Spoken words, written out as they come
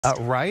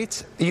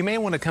Right? You may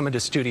want to come into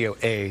Studio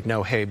A,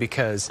 no hay,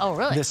 because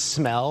this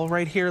smell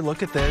right here,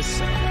 look at this.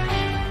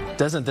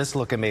 Doesn't this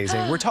look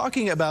amazing? We're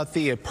talking about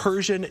the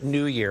Persian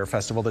New Year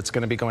Festival that's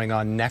going to be going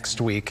on next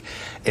week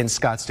in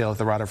Scottsdale at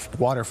the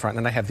Waterfront.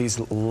 And I have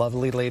these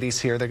lovely ladies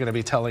here. They're going to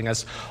be telling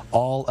us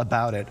all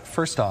about it.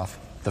 First off,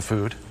 the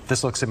food.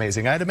 This looks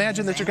amazing. I'd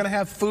imagine that you're going to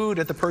have food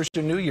at the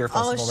Persian New Year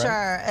Festival, Oh, sure.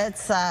 Right?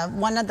 It's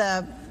one of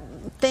the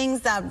things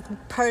that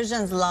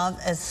Persians love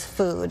is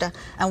food,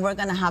 and we're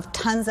going to have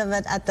tons of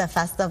it at the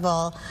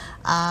festival.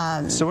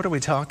 So what are we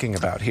talking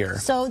about here?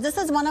 So this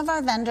is one of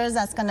our vendors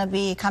that's going to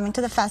be coming to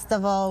the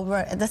festival.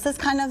 This is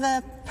kind of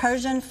a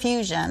Persian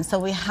fusion. So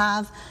we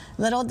have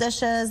little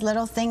dishes,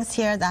 little things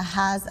here that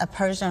has a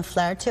Persian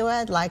flair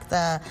to it, like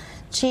the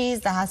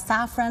cheese that has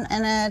saffron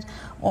in it,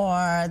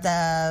 or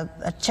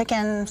the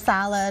chicken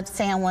salad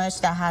sandwich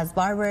that has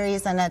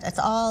barberries in it. It's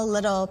all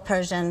little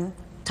Persian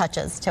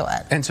touches to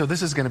it. And so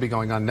this is going to be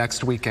going on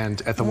next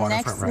weekend at the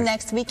Waterfront, right?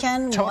 Next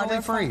weekend.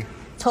 Totally free.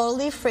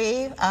 Totally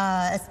free.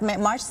 It's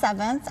March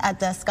 7th at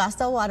the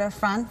Scottsdale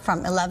Waterfront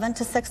from 11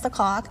 to 6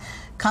 o'clock.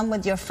 Come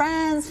with your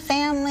friends,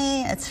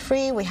 family. It's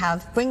free.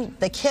 Bring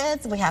the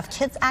kids. We have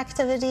kids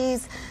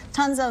activities,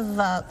 tons of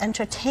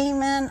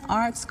entertainment,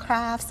 arts,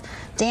 crafts,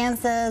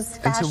 dances,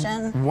 fashion.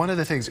 And so one of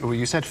the things, well,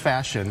 you said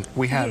fashion.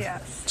 We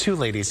have two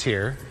ladies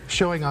here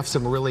showing off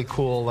some really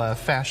cool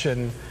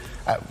fashion.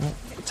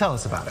 Tell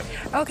us about it.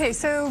 Okay,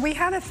 so we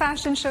have a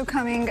fashion show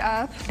coming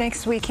up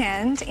next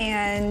weekend,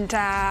 and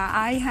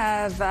I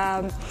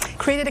have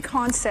created a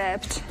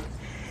concept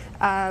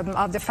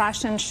of the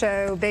fashion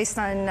show based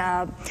on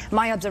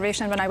my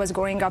observation when I was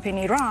growing up in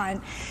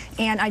Iran,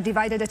 and I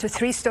divided it to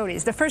 3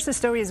 stories. The first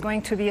story is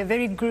going to be a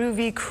very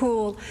groovy,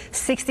 cool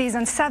 60s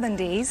and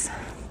 70s,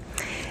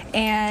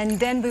 and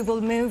then we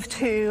will move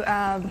to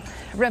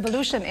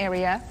Revolution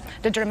area,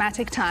 the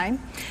dramatic time,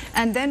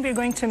 and then we're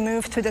going to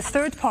move to the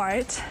third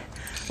part,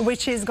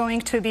 which is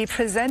going to be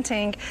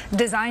presenting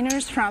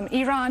designers from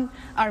Iran,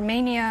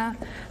 Armenia,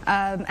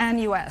 and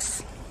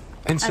US.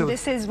 And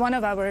this is one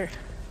of our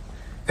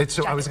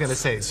So I was going to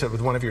say, so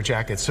with one of your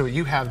jackets, so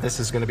you have this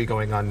is going to be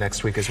going on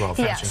next week as well,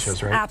 fashion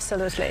shows, right?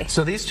 Absolutely.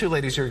 So these two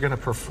ladies are going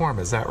to perform,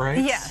 is that right?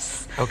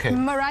 Yes. Okay.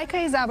 Marika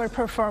is our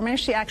performer.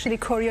 She actually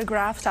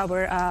choreographed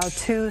our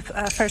 2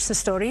 first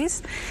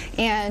stories,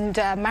 and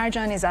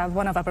Marjan is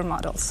one of our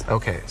models.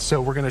 Okay,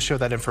 so we're going to show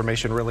that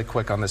information really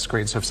quick on the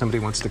screen, so if somebody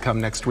wants to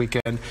come next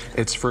weekend,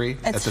 it's free?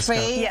 It's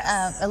free,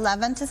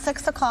 11 to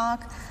 6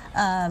 o'clock.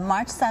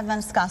 March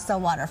 7th,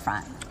 Scottsdale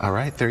Waterfront. All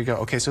right, there you go.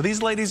 Okay, so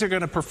these ladies are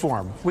going to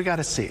perform. We got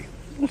to see.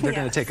 They're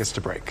going to take us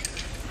to break.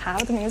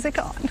 Have the music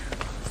on.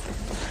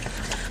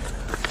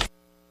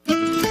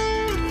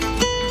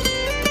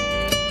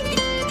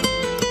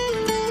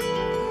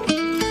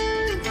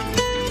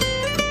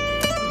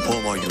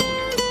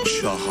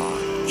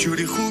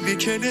 جوری خوبی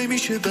که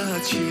نمیشه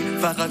بچی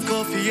فقط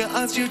کافیه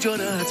از یه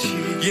جانتی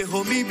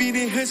یهو میبینی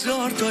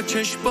هزار تا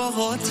چشم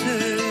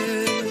باهاته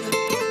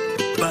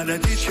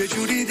بلدی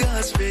چجوری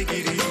دست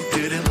بگیری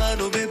دل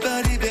منو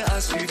ببری به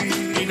اسیری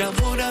اینم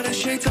هنر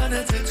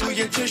شیطنت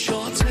توی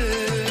چشاته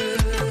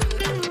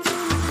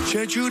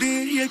چجوری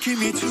یکی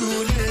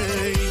میتونه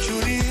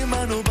اینجوری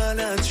منو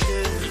بلد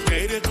شه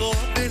غیر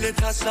قابل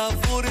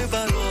تصور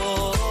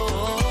برا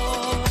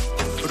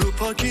رو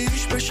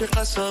پاکیش بشه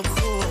قسم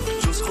خور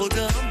جز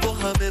خودم با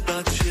همه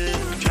بچه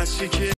کسی که